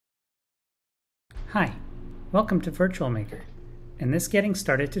Hi, welcome to Virtual Maker. In this Getting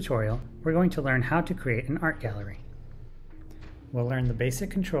Started tutorial, we're going to learn how to create an art gallery. We'll learn the basic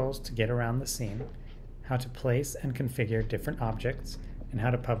controls to get around the scene, how to place and configure different objects, and how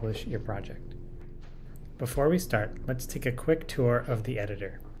to publish your project. Before we start, let's take a quick tour of the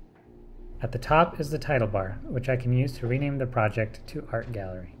editor. At the top is the title bar, which I can use to rename the project to Art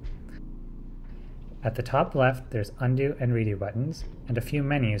Gallery. At the top left, there's undo and redo buttons, and a few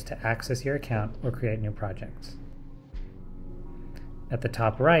menus to access your account or create new projects. At the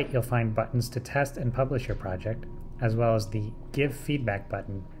top right, you'll find buttons to test and publish your project, as well as the Give Feedback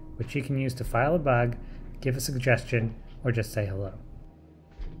button, which you can use to file a bug, give a suggestion, or just say hello.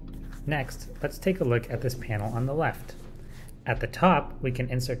 Next, let's take a look at this panel on the left. At the top, we can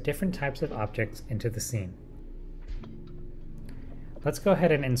insert different types of objects into the scene. Let's go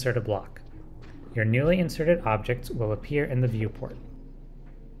ahead and insert a block. Your newly inserted objects will appear in the viewport.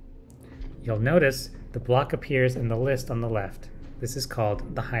 You'll notice the block appears in the list on the left. This is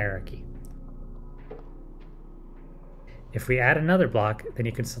called the hierarchy. If we add another block, then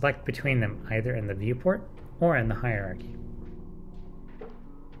you can select between them either in the viewport or in the hierarchy.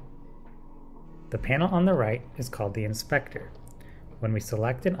 The panel on the right is called the inspector. When we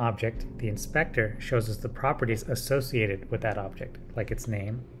select an object, the inspector shows us the properties associated with that object, like its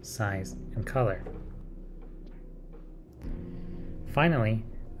name, size, and color. Finally,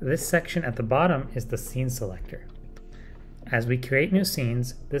 this section at the bottom is the scene selector. As we create new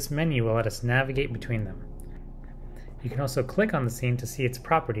scenes, this menu will let us navigate between them. You can also click on the scene to see its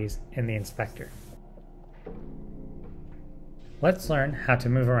properties in the inspector. Let's learn how to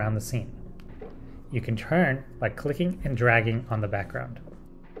move around the scene. You can turn by clicking and dragging on the background.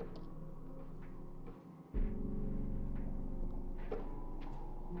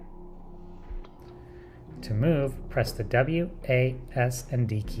 To move, press the W, A, S, and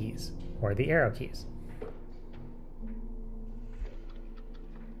D keys, or the arrow keys.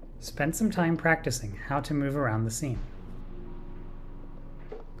 Spend some time practicing how to move around the scene.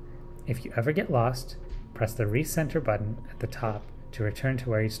 If you ever get lost, press the Recenter button at the top to return to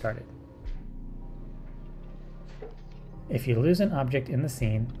where you started. If you lose an object in the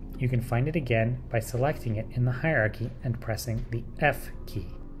scene, you can find it again by selecting it in the hierarchy and pressing the F key.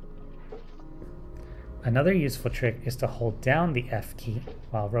 Another useful trick is to hold down the F key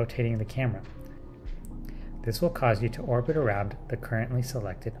while rotating the camera. This will cause you to orbit around the currently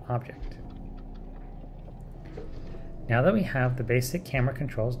selected object. Now that we have the basic camera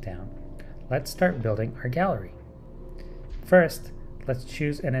controls down, let's start building our gallery. First, let's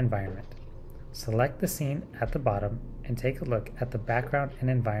choose an environment. Select the scene at the bottom and take a look at the background and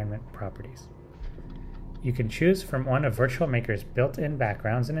environment properties. You can choose from one of Virtual Maker's built-in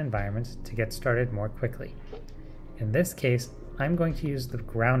backgrounds and environments to get started more quickly. In this case, I'm going to use the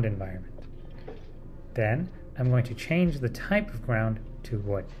ground environment. Then, I'm going to change the type of ground to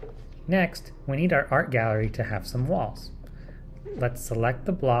wood. Next, we need our art gallery to have some walls. Let's select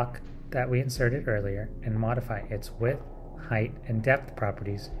the block that we inserted earlier and modify its width, height, and depth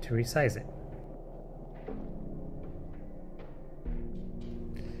properties to resize it.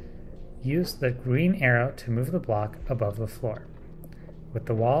 Use the green arrow to move the block above the floor. With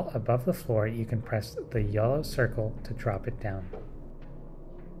the wall above the floor, you can press the yellow circle to drop it down.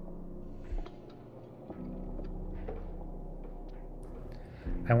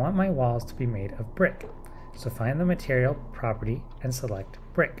 I want my walls to be made of brick, so find the material property and select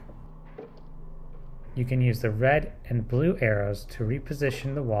brick. You can use the red and blue arrows to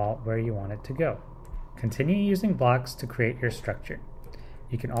reposition the wall where you want it to go. Continue using blocks to create your structure.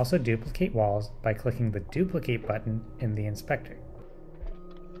 You can also duplicate walls by clicking the Duplicate button in the inspector.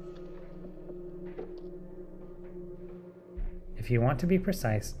 If you want to be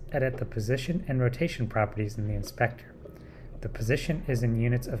precise, edit the position and rotation properties in the inspector. The position is in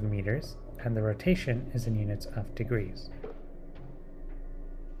units of meters, and the rotation is in units of degrees.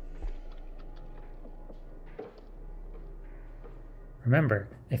 Remember,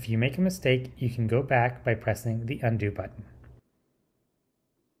 if you make a mistake, you can go back by pressing the Undo button.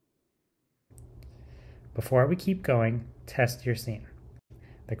 Before we keep going, test your scene.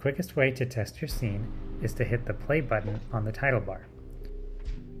 The quickest way to test your scene is to hit the play button on the title bar.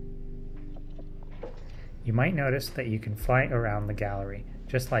 You might notice that you can fly around the gallery,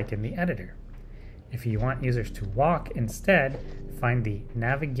 just like in the editor. If you want users to walk instead, find the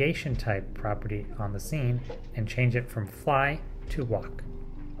navigation type property on the scene and change it from fly to walk.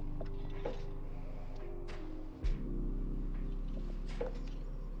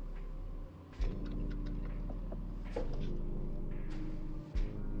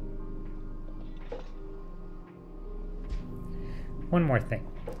 One more thing.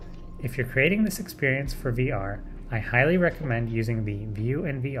 If you're creating this experience for VR, I highly recommend using the View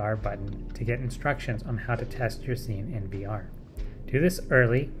in VR button to get instructions on how to test your scene in VR. Do this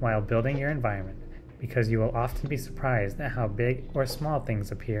early while building your environment, because you will often be surprised at how big or small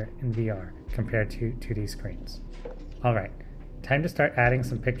things appear in VR compared to 2D screens. Alright, time to start adding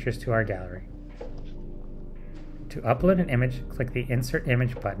some pictures to our gallery. To upload an image, click the Insert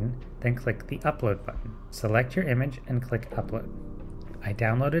Image button, then click the Upload button. Select your image and click Upload. I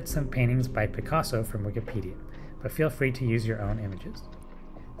downloaded some paintings by Picasso from Wikipedia, but feel free to use your own images.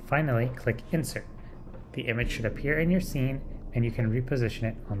 Finally, click Insert. The image should appear in your scene and you can reposition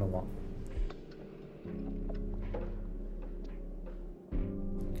it on the wall.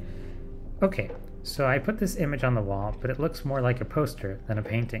 Okay, so I put this image on the wall, but it looks more like a poster than a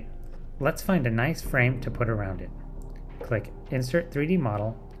painting. Let's find a nice frame to put around it. Click Insert 3D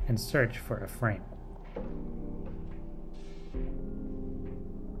Model and search for a frame.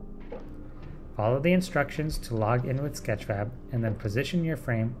 Follow the instructions to log in with Sketchfab and then position your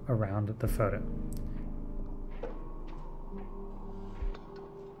frame around the photo.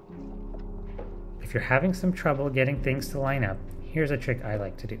 If you're having some trouble getting things to line up, here's a trick I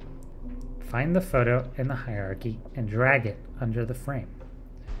like to do. Find the photo in the hierarchy and drag it under the frame.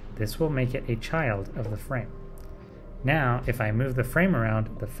 This will make it a child of the frame. Now, if I move the frame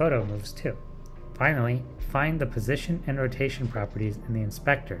around, the photo moves too. Finally, find the position and rotation properties in the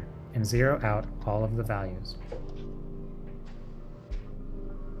inspector and zero out all of the values.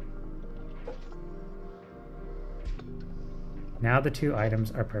 Now the two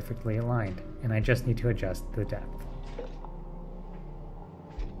items are perfectly aligned, and I just need to adjust the depth.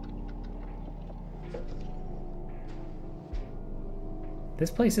 This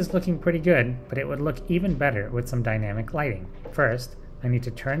place is looking pretty good, but it would look even better with some dynamic lighting. First, I need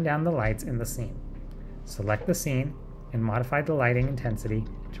to turn down the lights in the scene. Select the scene and modify the lighting intensity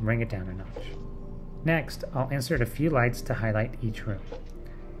to bring it down a notch. Next, I'll insert a few lights to highlight each room.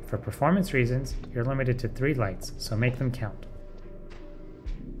 For performance reasons, you're limited to 3 lights, so make them count.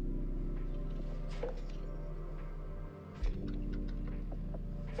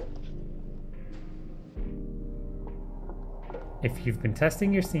 If you've been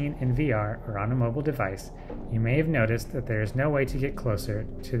testing your scene in VR or on a mobile device, you may have noticed that there is no way to get closer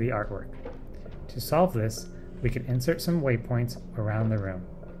to the artwork. To solve this, we can insert some waypoints around the room.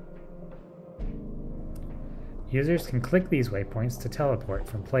 Users can click these waypoints to teleport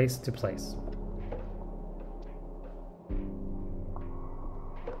from place to place.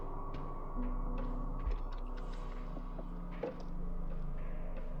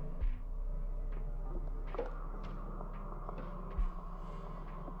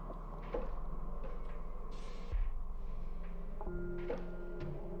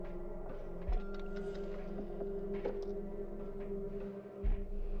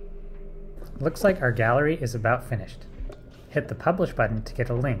 Looks like our gallery is about finished. Hit the Publish button to get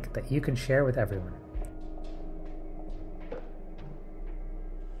a link that you can share with everyone.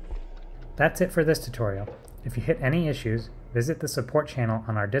 That's it for this tutorial. If you hit any issues, visit the support channel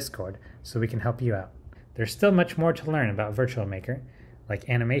on our Discord so we can help you out. There's still much more to learn about Virtual Maker, like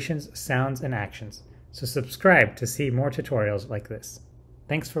animations, sounds, and actions, so subscribe to see more tutorials like this.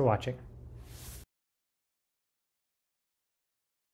 Thanks for watching.